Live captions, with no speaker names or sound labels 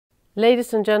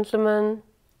Ladies and gentlemen,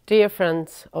 dear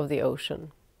friends of the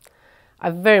ocean, I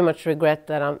very much regret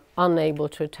that I'm unable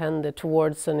to attend the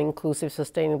Towards an Inclusive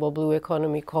Sustainable Blue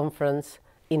Economy conference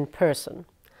in person,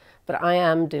 but I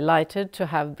am delighted to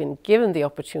have been given the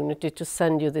opportunity to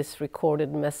send you this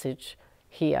recorded message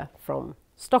here from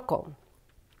Stockholm.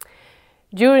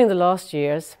 During the last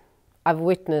years, I've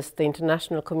witnessed the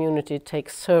international community take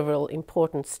several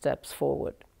important steps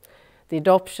forward. The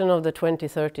adoption of the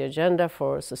 2030 Agenda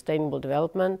for Sustainable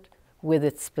Development, with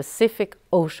its specific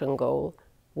ocean goal,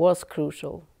 was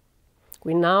crucial.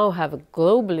 We now have a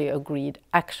globally agreed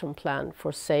action plan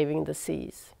for saving the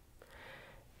seas.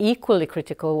 Equally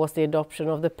critical was the adoption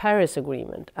of the Paris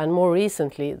Agreement and more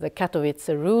recently the Katowice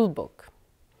Rulebook.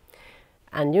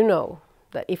 And you know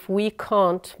that if we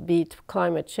can't beat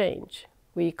climate change,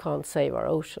 we can't save our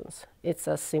oceans. It's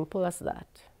as simple as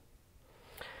that.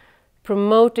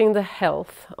 Promoting the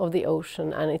health of the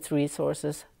ocean and its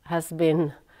resources has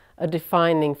been a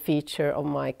defining feature of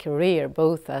my career,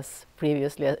 both as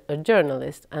previously a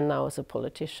journalist and now as a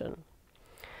politician.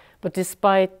 But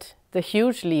despite the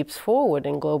huge leaps forward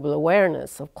in global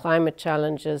awareness of climate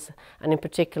challenges, and in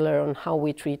particular on how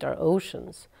we treat our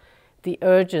oceans, the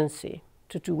urgency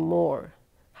to do more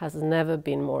has never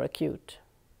been more acute.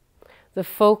 The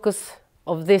focus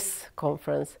of this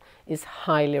conference is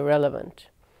highly relevant.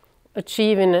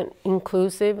 Achieving an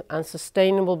inclusive and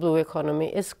sustainable blue economy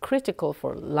is critical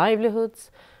for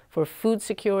livelihoods, for food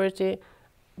security,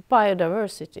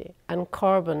 biodiversity, and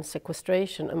carbon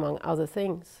sequestration, among other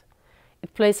things.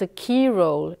 It plays a key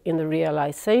role in the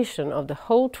realization of the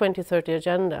whole 2030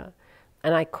 Agenda,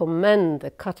 and I commend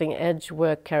the cutting-edge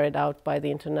work carried out by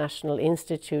the International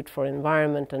Institute for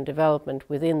Environment and Development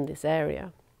within this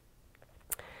area.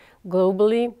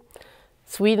 Globally,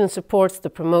 Sweden supports the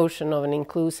promotion of an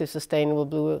inclusive, sustainable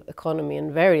blue economy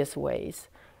in various ways.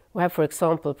 We have, for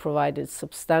example, provided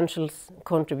substantial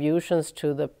contributions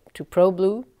to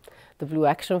ProBlue, the Blue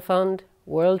Action Fund,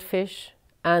 World Fish,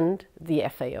 and the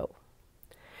FAO.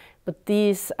 But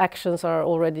these actions are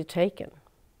already taken,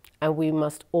 and we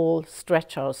must all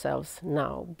stretch ourselves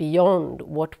now beyond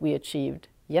what we achieved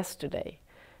yesterday.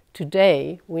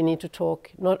 Today, we need to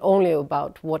talk not only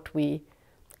about what we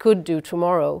could do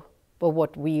tomorrow, but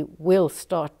what we will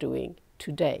start doing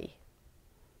today.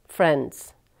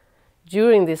 Friends,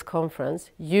 during this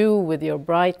conference, you with your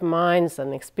bright minds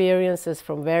and experiences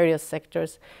from various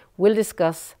sectors will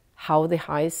discuss how the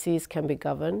high seas can be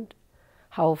governed,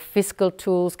 how fiscal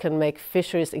tools can make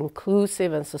fisheries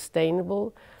inclusive and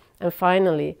sustainable, and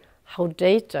finally, how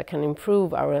data can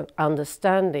improve our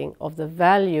understanding of the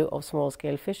value of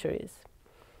small-scale fisheries.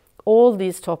 All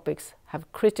these topics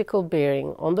have critical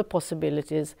bearing on the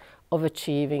possibilities of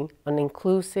achieving an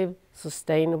inclusive,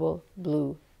 sustainable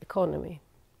blue economy.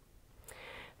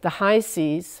 The high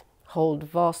seas hold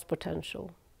vast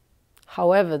potential.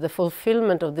 However, the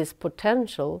fulfillment of this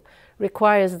potential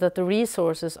requires that the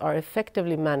resources are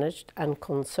effectively managed and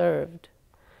conserved.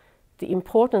 The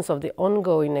importance of the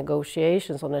ongoing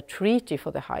negotiations on a treaty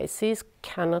for the high seas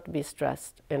cannot be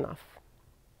stressed enough.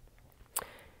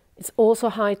 It's also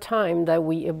high time that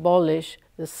we abolish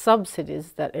the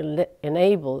subsidies that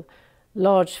enable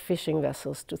large fishing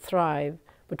vessels to thrive,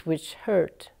 but which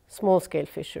hurt small-scale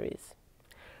fisheries.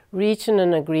 Reaching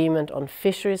an agreement on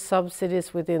fisheries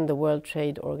subsidies within the World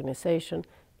Trade Organization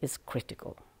is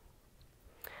critical.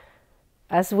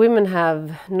 As women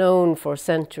have known for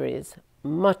centuries,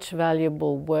 much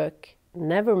valuable work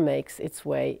never makes its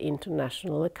way into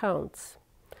national accounts.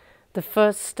 The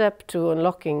first step to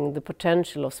unlocking the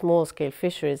potential of small-scale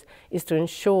fisheries is to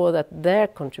ensure that their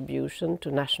contribution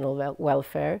to national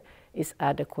welfare is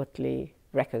adequately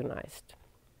recognized.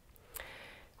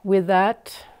 With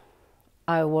that,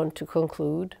 I want to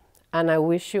conclude, and I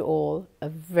wish you all a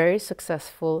very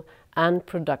successful and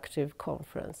productive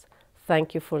conference.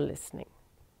 Thank you for listening.